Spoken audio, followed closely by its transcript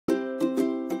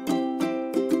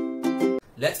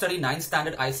Let's study 9th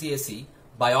standard ICSE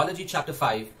Biology Chapter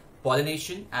 5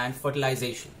 Pollination and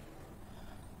Fertilization.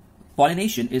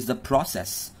 Pollination is the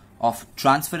process of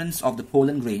transference of the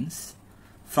pollen grains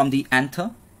from the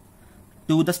anther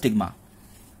to the stigma.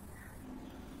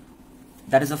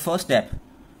 That is the first step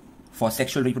for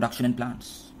sexual reproduction in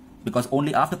plants, because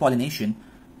only after pollination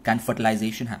can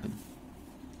fertilization happen.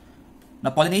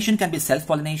 Now, pollination can be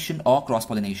self-pollination or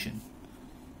cross-pollination.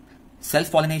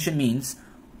 Self-pollination means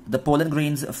the pollen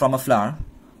grains from a flower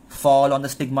fall on the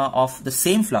stigma of the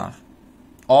same flower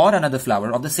or another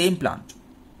flower of the same plant.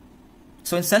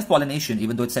 So in self-pollination,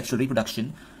 even though it's sexual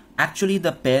reproduction, actually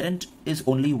the parent is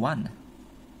only one,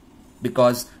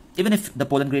 because even if the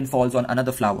pollen grain falls on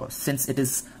another flower, since it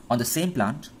is on the same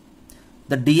plant,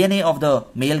 the DNA of the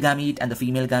male gamete and the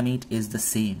female gamete is the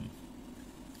same.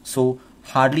 So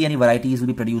hardly any varieties will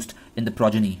be produced in the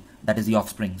progeny, that is the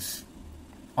offsprings.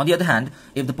 On the other hand,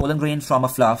 if the pollen grain from a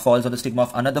flower falls on the stigma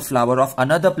of another flower of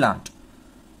another plant,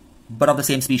 but of the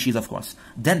same species of course,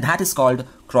 then that is called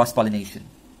cross-pollination.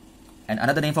 And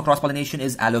another name for cross-pollination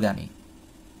is allogamy.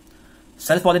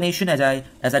 Self-pollination, as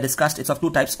I discussed, it's of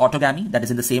two types: autogamy, that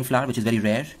is in the same flower, which is very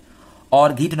rare, or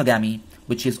geitonogamy,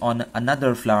 which is on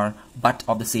another flower but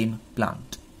of the same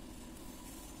plant.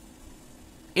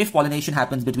 If pollination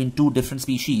happens between two different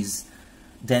species,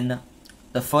 then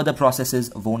the further processes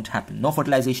won't happen. No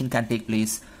fertilization can take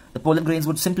place. The pollen grains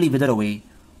would simply wither away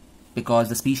because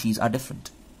the species are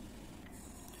different.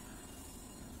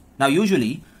 Now,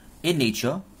 usually in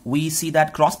nature, we see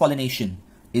that cross-pollination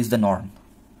is the norm.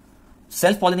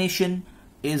 Self-pollination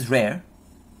is rare.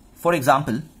 For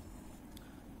example,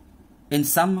 in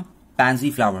some pansy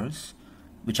flowers,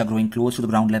 which are growing close to the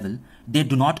ground level, they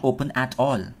do not open at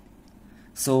all.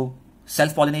 So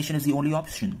self-pollination is the only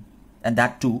option, and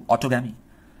that too autogamy.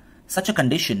 Such a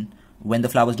condition, when the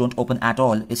flowers don't open at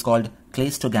all, is called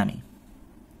claistogamy.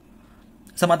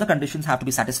 Some other conditions have to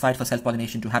be satisfied for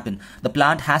self-pollination to happen. The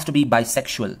plant has to be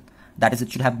bisexual, that is,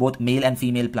 it should have both male and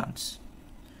female plants.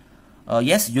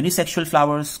 Yes, unisexual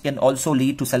flowers can also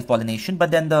lead to self-pollination,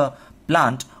 but then the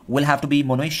plant will have to be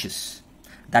monoecious.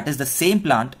 That is, the same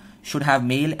plant should have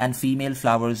male and female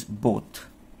flowers both.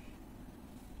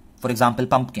 For example,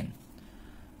 pumpkin.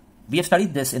 We have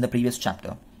studied this in the previous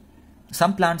chapter.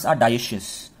 Some plants are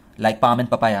dioecious, like palm and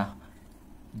papaya.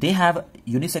 They have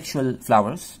unisexual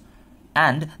flowers,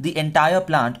 and the entire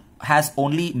plant has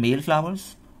only male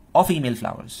flowers or female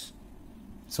flowers.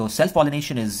 So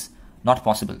self-pollination is not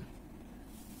possible.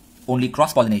 Only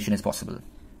cross-pollination is possible.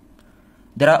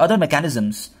 There are other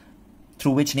mechanisms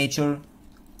through which nature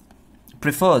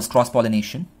prefers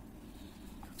cross-pollination.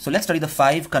 So let's study the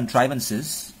 5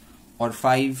 contrivances or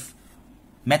 5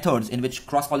 methods in which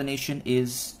cross-pollination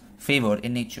is favored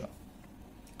in nature.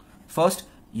 First,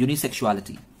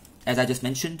 unisexuality. As I just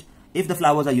mentioned, if the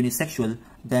flowers are unisexual,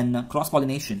 then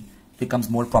cross-pollination becomes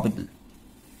more probable.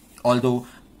 Although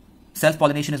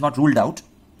self-pollination is not ruled out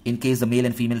in case the male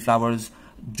and female flowers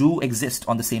do exist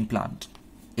on the same plant.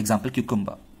 Example,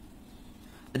 cucumber.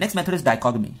 The next method is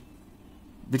dichogamy,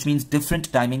 which means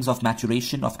different timings of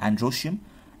maturation of androecium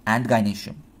and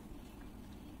gynoecium.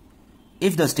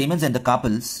 If the stamens and the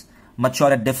carpels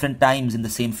mature at different times in the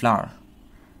same flower,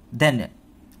 then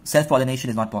self-pollination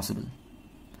is not possible.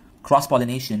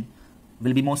 Cross-pollination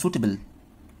will be more suitable.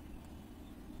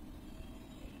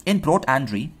 In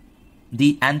protandry,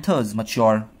 the anthers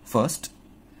mature first.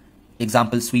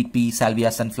 Example, sweet pea,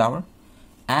 salvia, sunflower.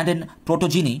 And in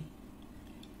protogeny,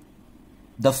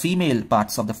 the female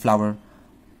parts of the flower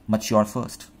mature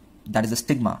first. That is the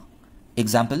stigma.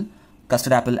 Example,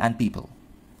 custard apple and peepal.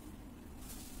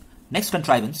 Next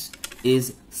contrivance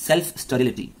is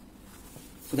self-sterility.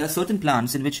 So there are certain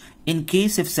plants in which, in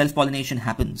case if self-pollination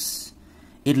happens,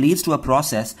 it leads to a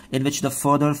process in which the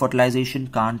further fertilization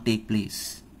can't take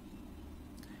place.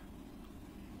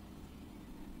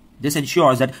 This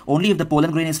ensures that only if the pollen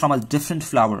grain is from a different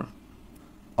flower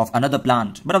of another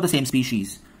plant, but of the same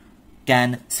species,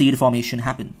 can seed formation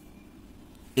happen.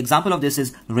 Example of this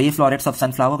is ray florets of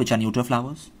sunflower, which are neuter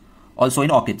flowers, also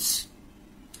in orchids.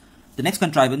 The next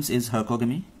contrivance is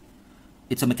hercogamy.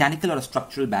 It's a mechanical or a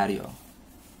structural barrier.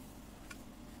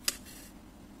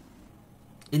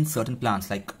 In certain plants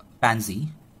like pansy,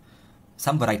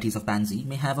 some varieties of pansy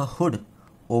may have a hood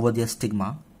over their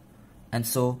stigma, and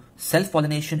so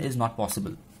self-pollination is not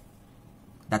possible.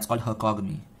 That's called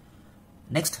hercogamy.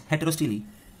 Next, heterostele.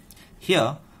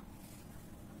 Here,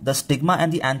 the stigma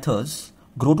and the anthers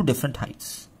grow to different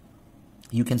heights.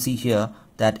 You can see here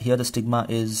that here the stigma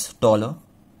is taller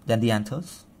than the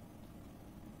anthers.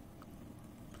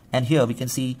 And here we can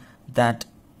see that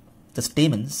the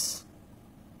stamens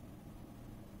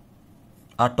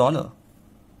are taller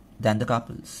than the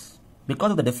carpels.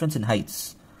 Because of the difference in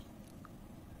heights,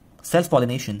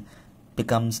 self-pollination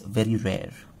becomes very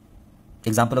rare.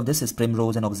 Example of this is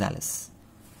primrose and oxalis.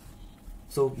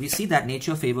 So we see that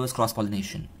nature favors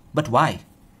cross-pollination. But why?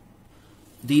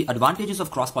 The advantages of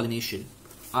cross-pollination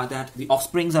are that the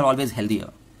offsprings are always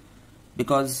healthier.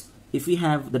 Because if we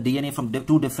have the DNA from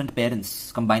two different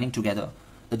parents combining together,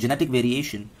 the genetic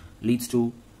variation leads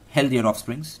to healthier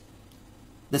offsprings.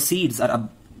 The seeds are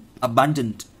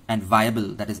abundant and viable,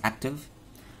 that is active.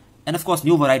 And of course,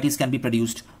 new varieties can be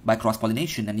produced by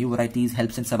cross-pollination, and new varieties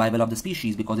helps in survival of the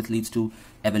species because it leads to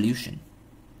evolution.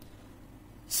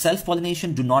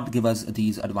 Self-pollination do not give us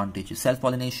these advantages.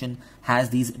 Self-pollination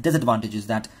has these disadvantages,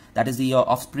 that is the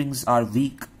offsprings are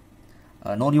weak,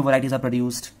 no new varieties are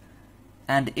produced,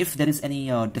 and if there is any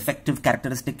defective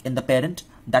characteristic in the parent,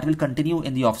 that will continue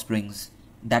in the offsprings.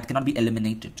 That cannot be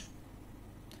eliminated.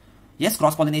 Yes,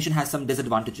 cross-pollination has some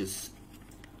disadvantages.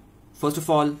 First of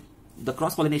all, the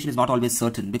cross-pollination is not always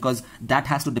certain because that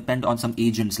has to depend on some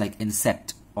agents like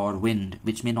insect or wind,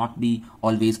 which may not be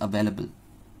always available.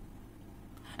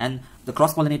 And the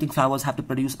cross-pollinating flowers have to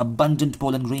produce abundant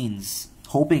pollen grains,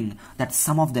 hoping that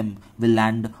some of them will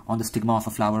land on the stigma of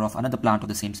a flower of another plant of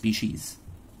the same species.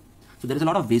 So there is a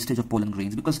lot of wastage of pollen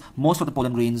grains because most of the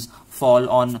pollen grains fall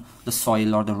on the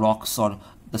soil or the rocks or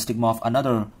the stigma of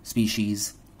another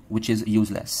species, which is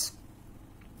useless.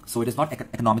 So it is not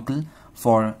economical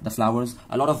for the flowers.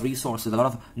 A lot of resources, a lot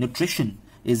of nutrition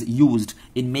is used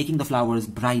in making the flowers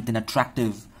bright and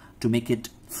attractive, to make it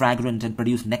fragrant and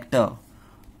produce nectar,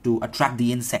 to attract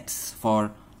the insects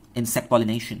for insect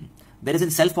pollination. Whereas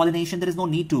in self-pollination, there is no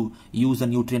need to use a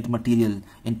nutrient material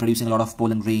in producing a lot of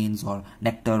pollen grains or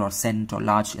nectar or scent or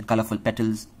large and colorful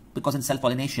petals, because in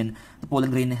self-pollination, the pollen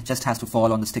grain just has to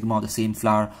fall on the stigma of the same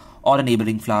flower or a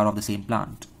neighboring flower of the same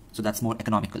plant. So that's more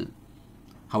economical.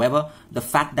 However, the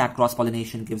fact that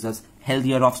cross-pollination gives us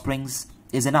healthier offsprings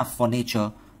is enough for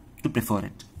nature to prefer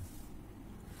it.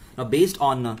 Now, based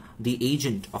on the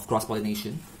agent of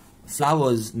cross-pollination,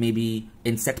 flowers may be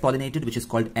insect-pollinated, which is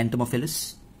called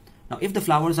entomophilous. Now, if the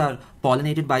flowers are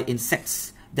pollinated by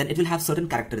insects, then it will have certain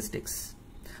characteristics.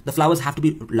 The flowers have to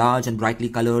be large and brightly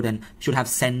colored and should have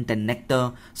scent and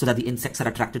nectar so that the insects are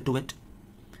attracted to it.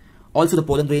 Also, the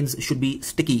pollen grains should be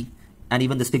sticky, and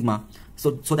even the stigma,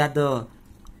 so that the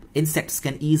insects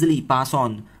can easily pass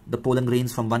on the pollen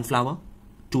grains from one flower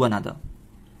to another.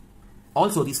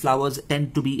 Also, these flowers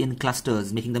tend to be in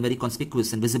clusters, making them very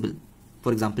conspicuous and visible.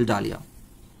 For example, dahlia.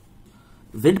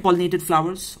 Wind-pollinated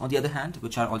flowers, on the other hand,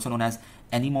 which are also known as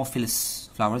anemophilous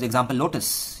flowers. Example,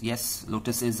 lotus. Yes,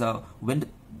 lotus is a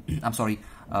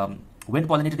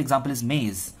wind-pollinated example is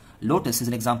maize. Lotus is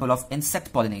an example of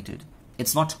insect-pollinated.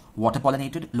 It's not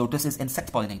water-pollinated. Lotus is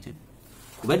insect-pollinated.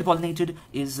 Wind-pollinated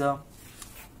is the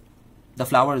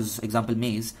flowers, example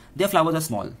maize. Their flowers are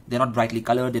small. They're not brightly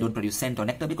colored. They don't produce scent or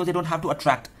nectar because they don't have to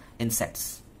attract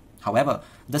insects. However,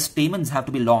 the stamens have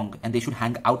to be long and they should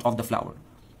hang out of the flower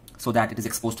so that it is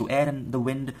exposed to air and the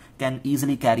wind can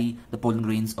easily carry the pollen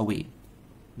grains away.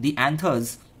 The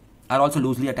anthers are also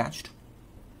loosely attached.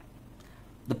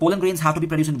 The pollen grains have to be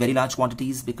produced in very large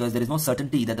quantities because there is no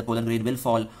certainty that the pollen grain will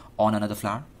fall on another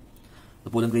flower. The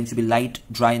pollen grains should be light,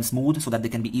 dry and smooth so that they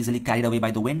can be easily carried away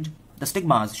by the wind. The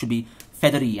stigmas should be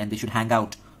feathery and they should hang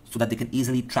out so that they can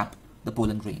easily trap the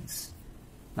pollen grains.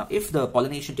 Now, if the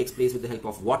pollination takes place with the help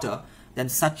of water, then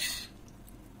such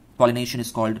pollination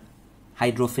is called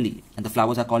hydrophily, and the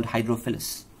flowers are called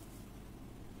hydrophilous.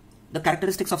 The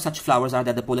characteristics of such flowers are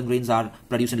that the pollen grains are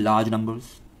produced in large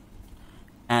numbers,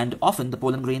 and often the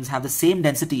pollen grains have the same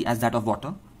density as that of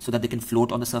water, so that they can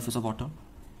float on the surface of water.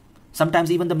 Sometimes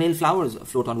even the male flowers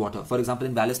float on water. For example,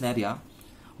 in Vallisneria,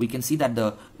 we can see that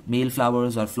the male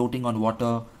flowers are floating on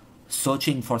water,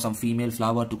 searching for some female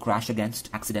flower to crash against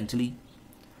accidentally.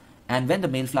 And when the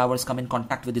male flowers come in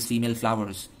contact with these female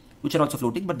flowers, which are also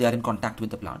floating but they are in contact with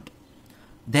the plant,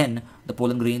 then the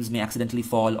pollen grains may accidentally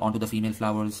fall onto the female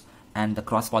flowers and the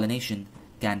cross-pollination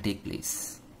can take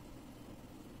place.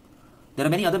 There are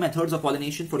many other methods of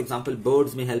pollination. For example,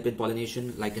 birds may help in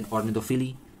pollination like in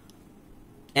ornithophily.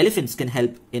 Elephants can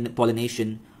help in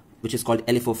pollination, which is called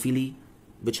elephophily,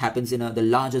 which happens in the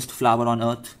largest flower on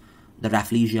earth, the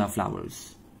Rafflesia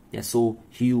flowers. They are so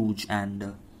huge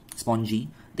and spongy.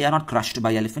 They are not crushed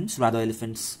by elephants, rather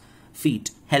elephants'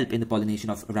 feet help in the pollination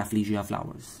of Rafflesia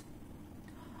flowers.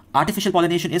 Artificial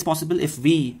pollination is possible if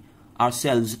we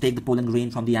ourselves take the pollen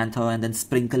grain from the anther and then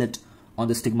sprinkle it on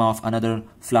the stigma of another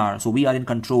flower. So we are in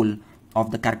control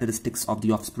of the characteristics of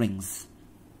the offsprings.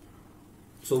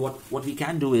 So what we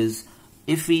can do is,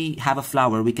 if we have a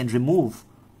flower, we can remove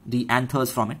the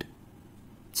anthers from it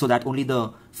so that only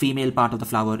the female part of the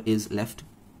flower is left.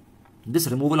 This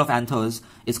removal of anthers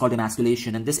is called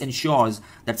emasculation, and this ensures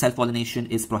that self-pollination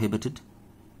is prohibited.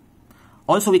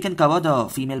 Also, we can cover the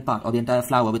female part or the entire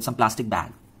flower with some plastic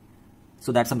bag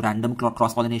so that some random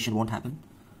cross-pollination won't happen.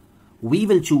 We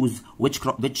will choose which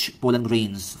pollen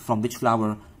grains from which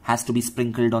flower has to be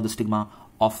sprinkled on the stigma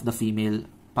of the female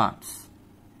parts.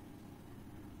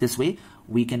 This way,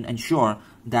 we can ensure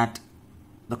that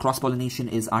the cross-pollination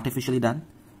is artificially done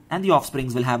and the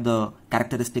offsprings will have the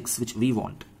characteristics which we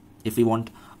want. If we want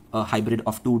a hybrid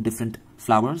of two different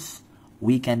flowers,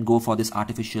 we can go for this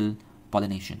artificial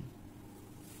pollination.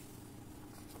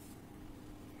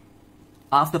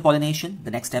 After pollination, the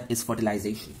next step is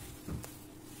fertilization,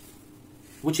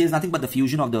 which is nothing but the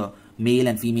fusion of the male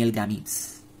and female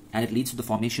gametes, and it leads to the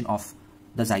formation of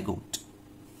the zygote.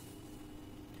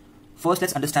 First,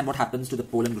 let's understand what happens to the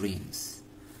pollen grains.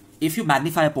 If you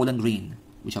magnify a pollen grain,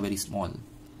 which are very small,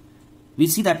 we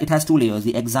see that it has two layers,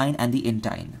 the exine and the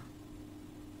intine.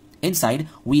 Inside,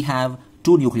 we have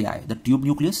two nuclei, the tube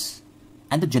nucleus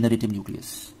and the generative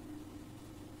nucleus.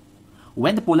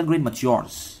 When the pollen grain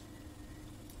matures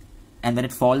and when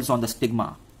it falls on the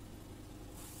stigma,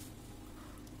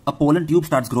 a pollen tube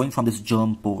starts growing from this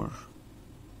germ pore.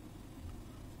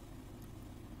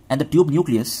 And the tube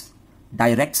nucleus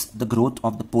directs the growth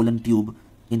of the pollen tube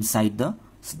inside the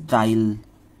style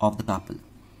of the carpel.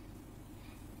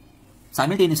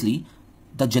 Simultaneously,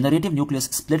 the generative nucleus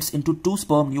splits into two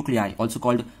sperm nuclei, also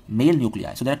called male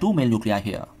nuclei. So there are two male nuclei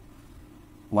here.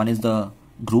 One is the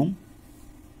groom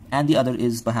and the other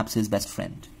is perhaps his best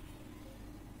friend.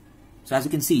 So as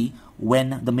you can see,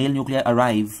 when the male nuclei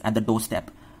arrive at the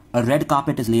doorstep, a red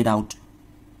carpet is laid out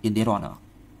in their honor,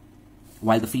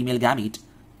 while the female gamete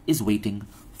is waiting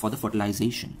for the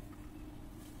fertilization.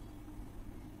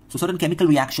 So certain chemical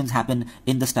reactions happen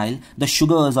in the style. The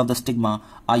sugars of the stigma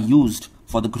are used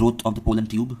for the growth of the pollen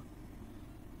tube,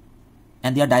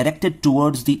 and they are directed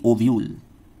towards the ovule.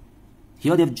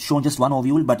 Here they have shown just one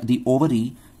ovule, but the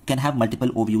ovary can have multiple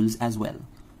ovules as well.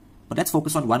 But let's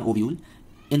focus on one ovule.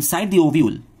 Inside the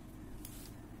ovule,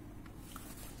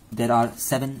 there are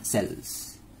 7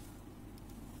 cells.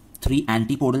 3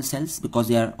 antipodal cells because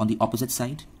they are on the opposite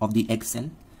side of the egg cell.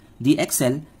 The egg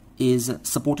cell is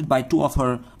supported by 2 of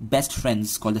her best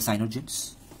friends called the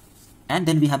synergids. And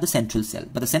then we have the central cell.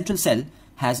 But the central cell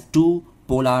has 2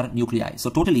 polar nuclei. So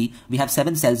totally we have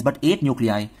 7 cells but 8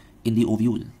 nuclei in the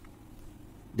ovule.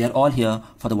 They are all here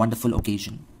for the wonderful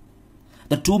occasion.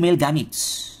 The 2 male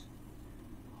gametes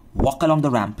walk along the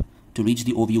ramp to reach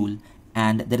the ovule,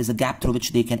 and there is a gap through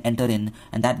which they can enter in,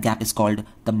 and that gap is called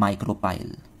the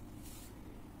micropyle.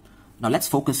 Now let's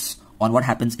focus on what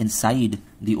happens inside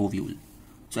the ovule.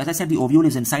 So as I said, the ovule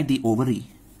is inside the ovary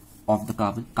of the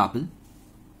carpel.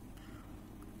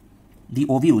 The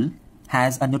ovule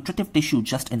has a nutritive tissue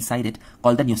just inside it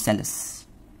called the nucellus.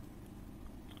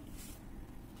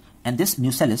 And this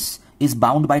nucellus is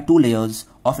bound by 2 layers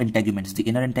of integuments, the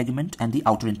inner integument and the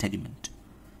outer integument.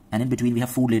 And in between we have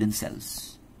food-laden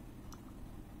cells.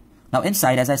 Now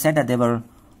inside, as I said, that there were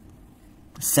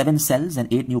 7 cells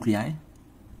and 8 nuclei.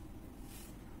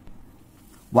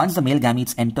 Once the male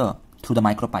gametes enter through the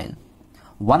micropyle,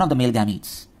 one of the male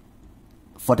gametes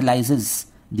fertilizes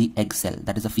the egg cell,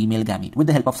 that is a female gamete, with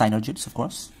the help of synergids, of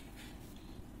course.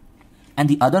 And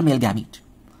the other male gamete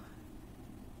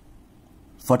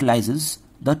fertilizes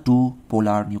the 2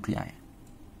 polar nuclei.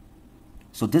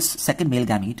 So this second male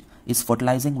gamete is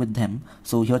fertilizing with them.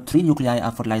 So here 3 nuclei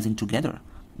are fertilizing together.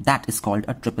 That is called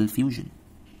a triple fusion.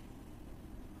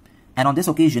 And on this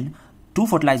occasion, 2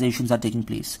 fertilizations are taking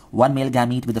place. One male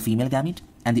gamete with the female gamete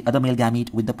and the other male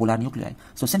gamete with the polar nuclei.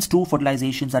 So since 2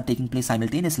 fertilizations are taking place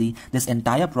simultaneously, this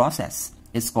entire process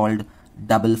is called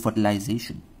double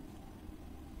fertilization.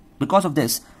 Because of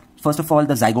this, first of all,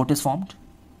 the zygote is formed,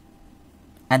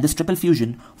 and this triple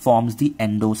fusion forms the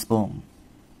endosperm.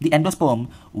 The endosperm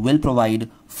will provide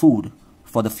food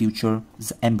for the future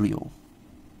embryo.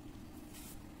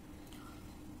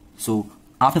 So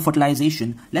after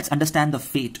fertilization, let's understand the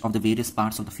fate of the various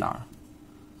parts of the flower.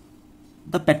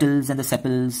 The petals and the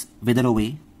sepals wither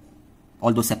away,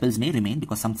 although sepals may remain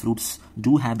because some fruits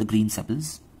do have the green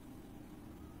sepals.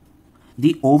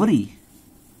 The ovary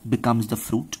becomes the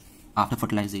fruit after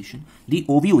fertilization. The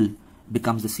ovule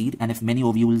becomes the seed, and if many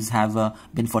ovules have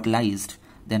been fertilized,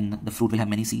 then the fruit will have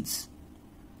many seeds.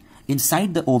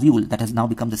 Inside the ovule that has now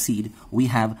become the seed, we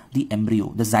have the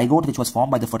embryo. The zygote, which was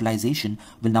formed by the fertilization,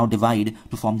 will now divide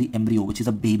to form the embryo, which is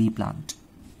a baby plant.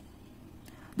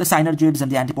 The synergids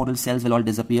and the antipodal cells will all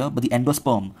disappear, but the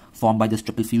endosperm formed by this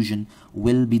triple fusion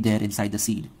will be there inside the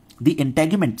seed. The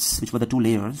integuments, which were the 2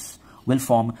 layers, will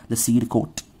form the seed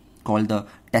coat called the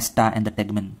testa and the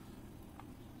tegmen.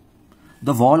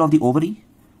 The wall of the ovary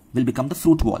will become the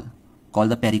fruit wall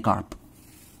called the pericarp.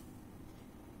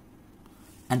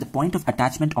 And the point of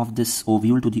attachment of this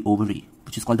ovule to the ovary,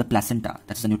 which is called the placenta,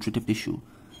 that is the nutritive tissue,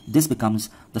 this becomes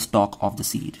the stalk of the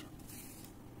seed.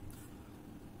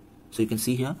 So you can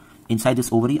see here, inside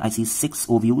this ovary, I see 6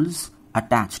 ovules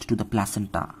attached to the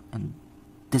placenta, and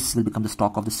this will become the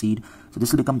stalk of the seed. So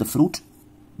this will become the fruit,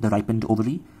 the ripened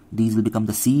ovary. These will become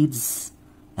the seeds,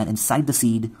 and inside the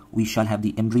seed, we shall have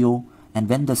the embryo. And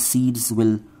when the seeds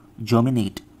will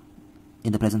germinate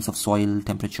in the presence of soil,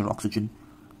 temperature, oxygen,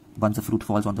 once the fruit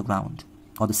falls on the ground,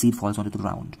 or the seed falls onto the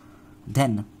ground,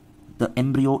 then the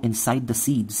embryo inside the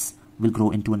seeds will grow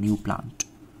into a new plant.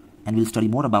 And we'll study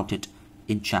more about it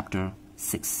in chapter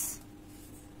 6.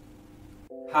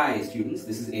 Hi students,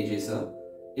 this is AJ sir.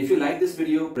 If you like this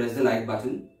video, press the like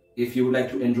button. If you would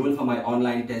like to enroll for my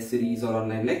online test series or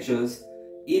online lectures,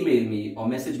 email me or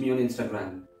message me on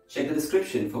Instagram. Check the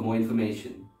description for more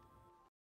information.